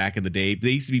killed it back in the day. They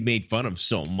used to be made fun of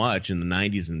so much in the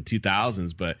 90s and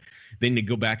 2000s, but then you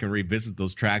go back and revisit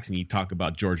those tracks and you talk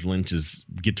about George Lynch's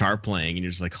guitar playing and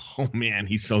you're just like, oh man,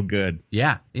 he's so good.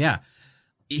 Yeah.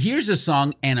 Here's a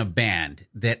song and a band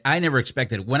that I never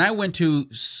expected. When I went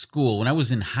to school, when I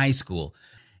was in high school,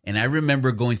 And I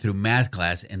remember going through math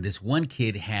class, and this one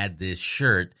kid had this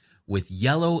shirt with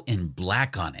yellow and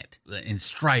black on it and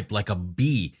striped like a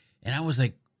bee. And I was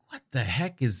like, what the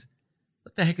heck is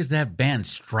that band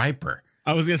Striper?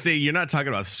 I was going to say, you're not talking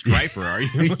about Striper, are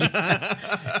you?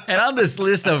 And on this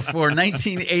list for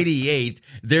 1988,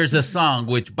 there's a song,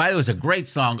 which, by the way, is a great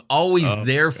song, Always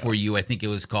There For You, I think it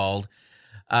was called.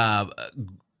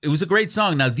 It was a great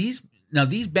song. Now, these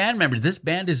band members, this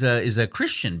band is a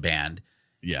Christian band.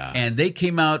 Yeah. And they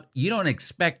came out, you don't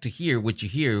expect to hear what you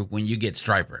hear when you get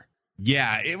Striper.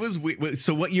 Yeah, it was.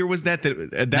 So what year was that? That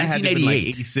 1988. had to be like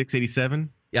 86, 87?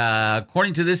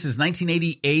 According to this, is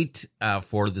 1988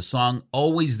 for the song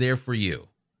Always There For You.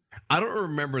 I don't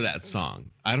remember that song.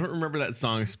 I don't remember that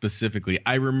song specifically.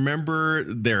 I remember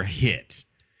their hit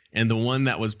and the one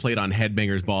that was played on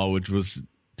Headbangers Ball, which was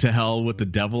To Hell with the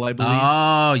Devil, I believe.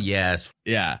 Oh, yes.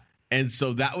 Yeah. And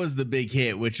so that was the big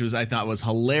hit, which I thought was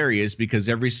hilarious because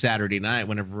every Saturday night,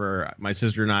 whenever my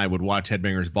sister and I would watch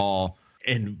Headbangers Ball,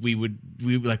 and we would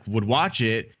watch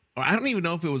it. I don't even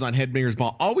know if it was on Headbangers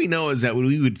Ball. All we know is that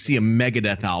we would see a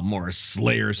Megadeth album or a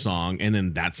Slayer song, and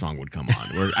then that song would come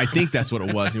on. Or I think that's what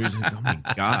it was. It was like, oh my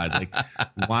God, like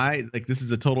why? Like this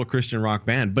is a total Christian rock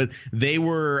band. But they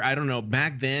were, I don't know,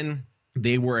 back then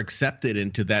they were accepted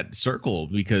into that circle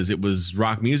because it was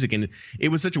rock music, and it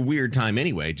was such a weird time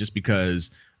anyway, just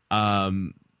because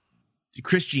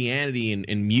Christianity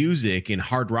and music and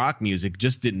hard rock music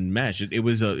just didn't mesh.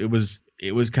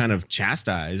 It was kind of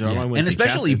chastised. Yeah. And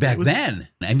especially back then.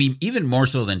 I mean, even more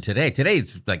so than today. Today,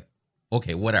 it's like,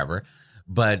 okay, whatever.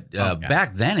 But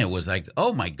back then, it was like,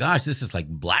 oh, my gosh, this is like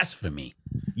blasphemy.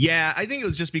 Yeah, I think it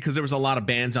was just because there was a lot of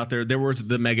bands out there. There was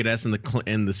the Megadeth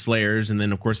and the Slayers. And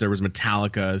then, of course, there was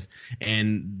Metallica's.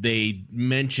 And they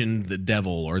mentioned the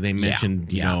devil, or they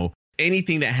mentioned, you know,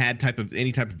 anything that had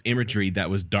any type of imagery that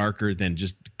was darker than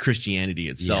just Christianity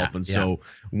itself. So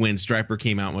when Striper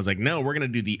came out and was like, no, we're going to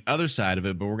do the other side of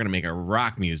it, but we're going to make a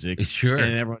rock music. Sure.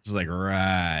 And everyone's just like,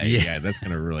 right. Yeah, that's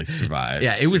going to really survive.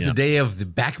 Yeah, it was the day of the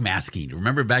backmasking.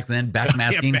 Remember back then,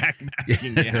 backmasking?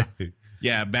 Backmasking, yeah.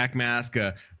 Yeah,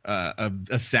 Backmask,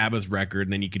 a Sabbath record,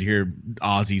 and then you could hear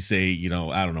Ozzy say, you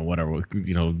know, I don't know, whatever,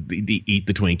 you know, eat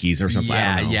the Twinkies or something.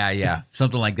 Yeah.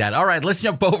 Something like that. All right, let's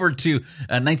jump over to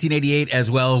 1988 as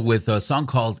well with a song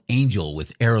called Angel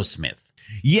with Aerosmith.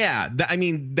 Yeah, I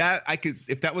mean, that I could,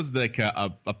 if that was like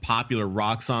a popular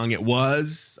rock song, it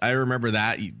was. I remember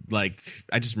that. Like,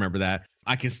 I just remember that.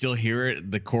 I can still hear it,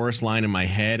 the chorus line in my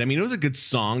head. I mean, it was a good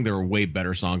song. There were way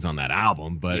better songs on that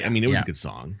album, but I mean, it was a good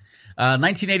song.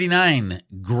 1989,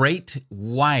 Great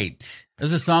White.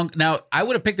 There's a song. Now, I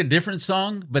would have picked a different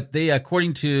song, but they,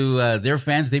 according to their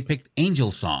fans, they picked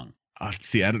Angel Song.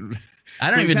 See, I don't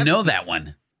even know that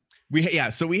one.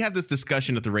 So we have this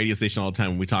discussion at the radio station all the time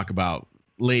when we talk about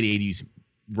late 80s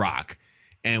rock,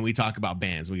 and we talk about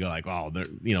bands. We go like, oh,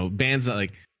 you know, bands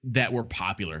that were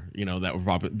popular, you know, that were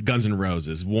popular. Guns N'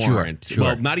 Roses, Warrant. Sure.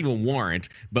 Well, not even Warrant,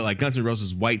 but like Guns N'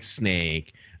 Roses,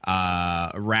 Whitesnake.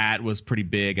 Rat was pretty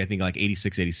big, I think like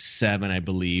 86, 87, I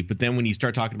believe. But then when you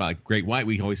start talking about like Great White,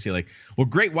 we always say like, well,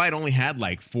 Great White only had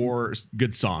like 4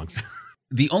 good songs.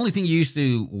 The only thing you used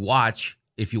to watch,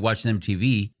 if you watched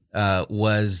MTV,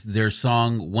 was their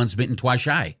song Once Bitten, Twice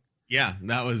Shy. Yeah,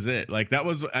 that was it. Like that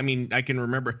was, I mean, I can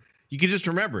remember. You could just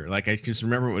remember, like I just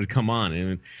remember it would come on,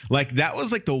 and like that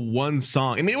was like the one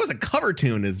song. I mean, it was a cover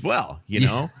tune as well, you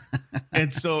know,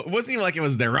 and so it wasn't even like it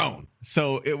was their own.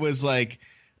 So it was like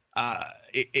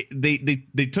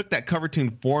they took that cover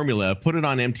tune formula, put it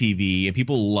on MTV, and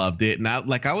people loved it. And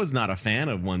I was not a fan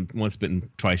of Once Bitten,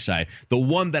 Twice Shy. The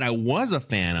one that I was a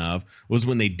fan of was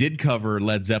when they did cover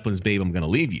Led Zeppelin's "Babe, I'm Gonna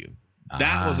Leave You."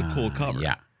 That was a cool cover.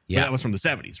 Yeah. But that was from the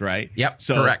 70s, right? Yep.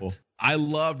 So correct. I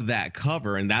loved that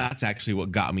cover, and that's actually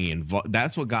what got me involved.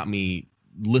 That's what got me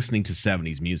listening to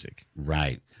 70s music.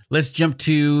 Right. Let's jump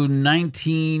to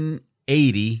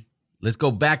 1980. Let's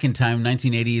go back in time.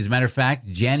 1980, as a matter of fact,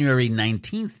 January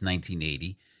 19th,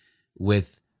 1980,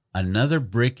 with Another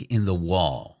Brick in the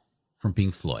Wall from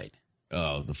Pink Floyd.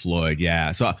 Oh, the Floyd,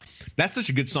 yeah. So that's such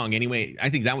a good song anyway.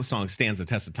 I think that song stands the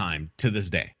test of time to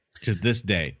this day.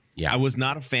 Yeah. I was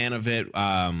not a fan of it.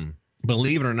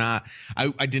 Believe it or not,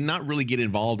 I did not really get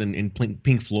involved in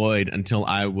Pink Floyd until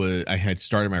I had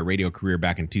started my radio career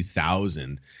back in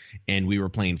 2000, and we were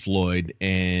playing Floyd,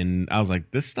 and I was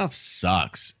like, this stuff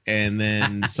sucks. And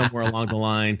then somewhere along the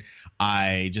line,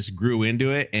 I just grew into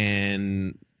it,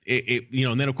 and it you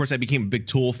know, and then of course I became a big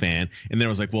Tool fan, and then I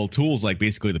was like, well, Tool's like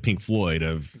basically the Pink Floyd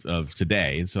of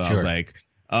today, and so I was like,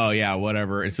 oh yeah,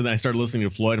 whatever. And so then I started listening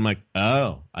to Floyd. I'm like,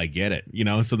 oh, I get it.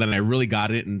 So then I really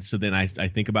got it. And so then I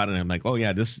think about it and I'm like, oh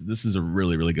yeah, this is a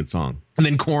really, really good song. And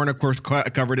then Korn, of course,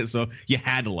 covered it. So you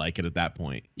had to like it at that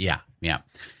point. Yeah.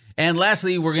 And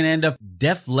lastly, we're going to end up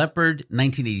Def Leppard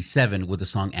 1987 with the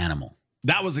song Animal.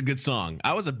 That was a good song.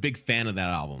 I was a big fan of that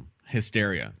album,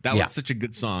 Hysteria. That was such a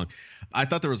good song. I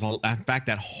thought in fact,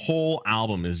 that whole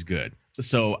album is good.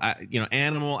 So,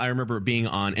 Animal, I remember being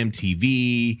on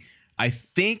MTV. I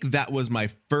think that was my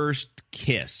first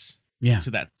kiss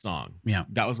to that song. Yeah.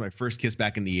 That was my first kiss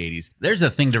back in the 80s. There's a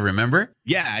thing to remember.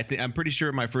 Yeah, I'm pretty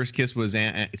sure my first kiss was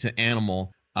to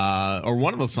Animal. Or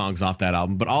one of those songs off that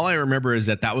album. But all I remember is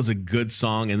that was a good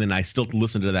song, and then I still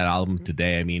listen to that album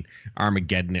today. I mean,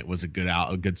 Armageddon, it was a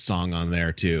good song on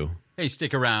there too. Hey,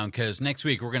 stick around, because next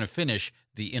week we're going to finish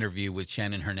the interview with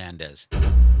Shannon Hernandez.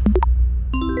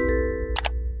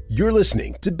 You're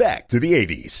listening to Back to the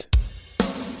 80s.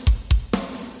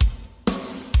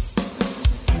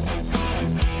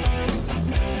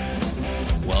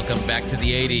 Welcome back to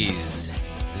the 80s.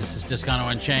 This is Toscano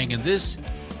and Chang, and This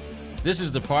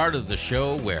is the part of the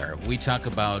show where we talk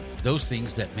about those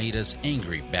things that made us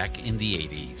angry back in the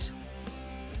 80s.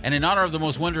 And in honor of the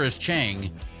most wondrous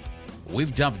Chang,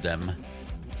 we've dubbed them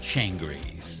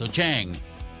Changries. So Chang,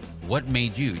 what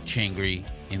made you changry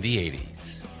in the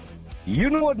 80s?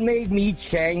 You know what made me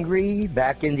changry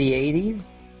back in the 80s?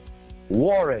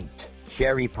 Warrant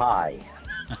cherry pie.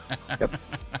 Yep.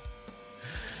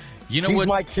 She's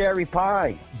my cherry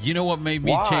pie. You know what made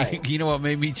me You know what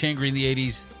made me changry in the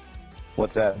 80s?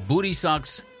 What's that? Booty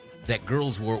socks that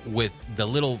girls wore with the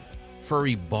little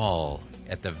furry ball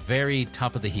at the very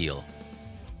top of the heel.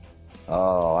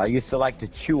 Oh, I used to like to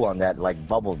chew on that like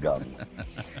bubble gum.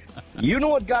 You know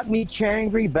what got me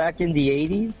changry back in the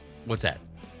 80s? What's that?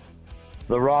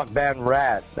 The rock band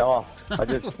Rat. Oh, I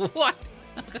just... What?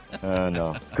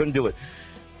 No, couldn't do it.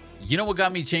 You know what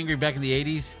got me changry back in the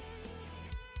 80s?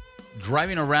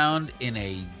 Driving around in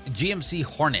a GMC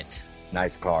Hornet.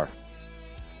 Nice car.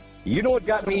 You know what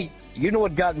got me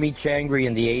changry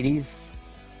in the 80s?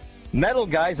 Metal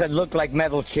guys that look like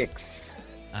metal chicks.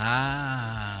 You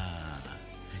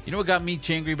know what got me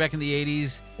changry back in the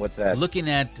 80s? What's that? Looking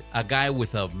at a guy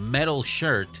with a metal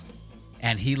shirt,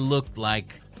 and he looked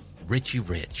like Richie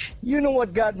Rich. You know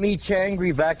what got me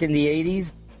changry back in the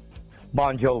 80s?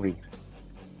 Bon Jovi.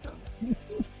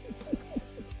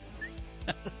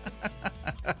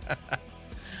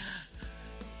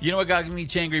 You know what got me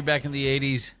changry back in the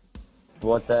 80s?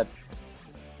 What's that?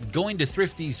 Going to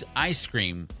Thrifty's Ice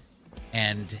Cream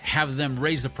and have them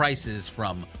raise the prices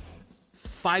from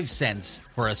 5 cents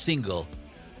for a single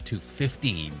to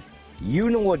 15. You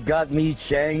know what got me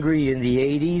changry in the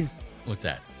 80s? What's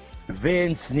that?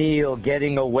 Vince Neil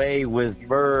getting away with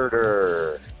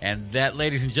murder. And that,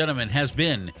 ladies and gentlemen, has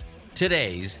been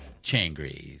today's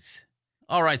Changries.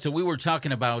 All right, so we were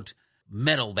talking about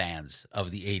metal bands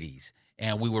of the 80s,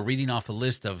 and we were reading off a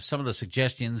list of some of the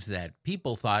suggestions that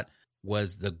people thought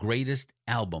was the greatest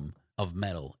album of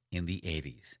metal in the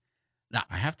 80s. Now,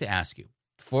 I have to ask you,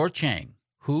 for Chang,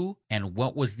 who and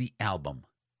what was the album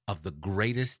of the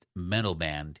greatest metal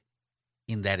band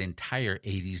in that entire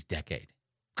 80s decade?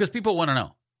 Because people want to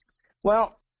know.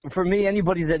 Well, for me,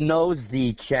 anybody that knows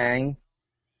the Chang,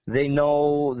 they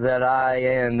know that I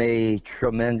am a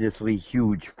tremendously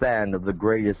huge fan of the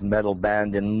greatest metal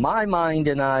band in my mind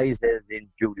and eyes, as in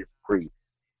Judas Priest.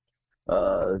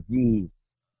 The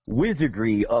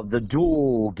wizardry of the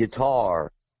dual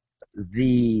guitar,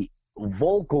 the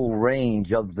vocal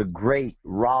range of the great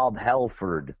Rob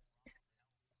Halford,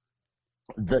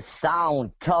 the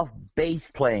sound, tough bass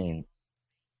playing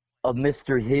of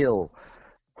Mr. Hill,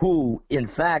 who, in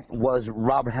fact, was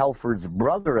Rob Halford's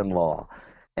brother-in-law.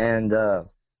 And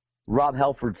Rob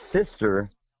Halford's sister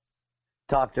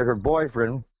talked to her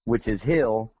boyfriend, which is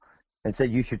Hill, and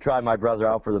said, you should try my brother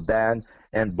out for the band.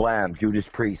 And blam, Judas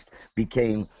Priest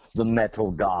became the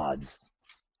metal gods.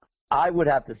 I would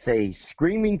have to say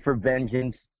Screaming for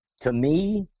Vengeance, to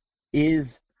me,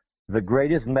 is the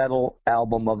greatest metal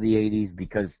album of the 80s,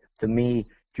 because to me,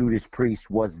 Judas Priest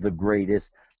was the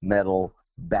greatest metal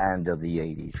band of the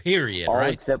 80s. Period, all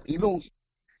right? Except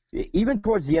even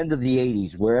towards the end of the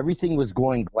 80s, where everything was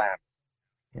going glamour.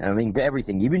 I mean,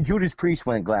 everything. Even Judas Priest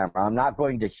went glamour. I'm not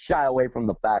going to shy away from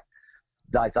the fact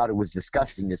that I thought it was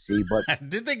disgusting to see, but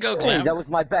did they go glamour? Hey, that was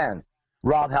my band.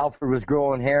 Rob Halford was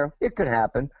growing hair. It could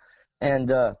happen.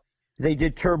 And they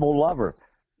did Turbo Lover.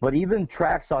 But even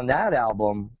tracks on that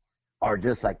album are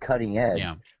just like cutting edge.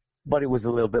 Yeah. But it was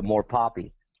a little bit more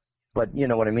poppy. But you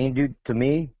know what I mean, dude? To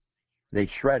me, they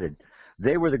shredded.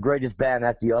 They were the greatest band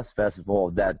at the US Festival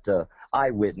that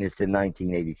I witnessed in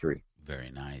 1983. Very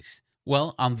nice.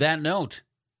 Well, on that note,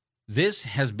 this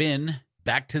has been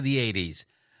Back to the 80s.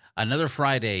 Another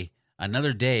Friday,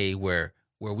 another day where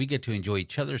we get to enjoy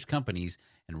each other's companies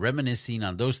and reminiscing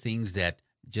on those things that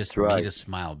just made us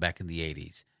smile back in the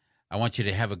 80s. I want you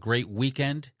to have a great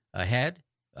weekend ahead,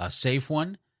 a safe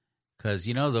one, because,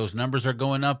 you know, those numbers are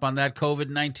going up on that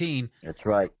COVID-19. That's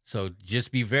right. So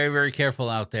just be very, very careful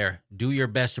out there. Do your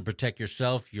best to protect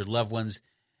yourself, your loved ones,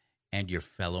 and your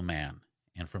fellow man.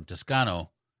 And from Toscano,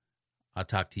 I'll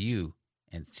talk to you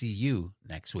and see you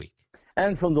next week.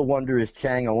 And from the wondrous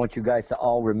Chang, I want you guys to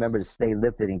all remember to stay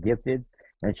lifted and gifted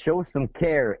and show some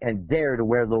care and dare to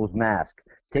wear those masks.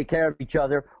 Take care of each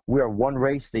other. We are one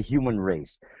race, the human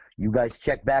race. You guys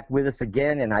check back with us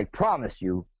again, and I promise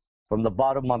you, from the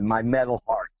bottom of my metal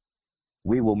heart,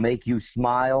 we will make you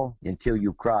smile until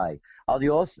you cry.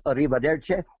 Adios,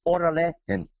 arrivederci, orale,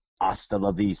 and hasta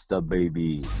la vista,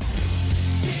 baby.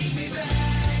 Take me back.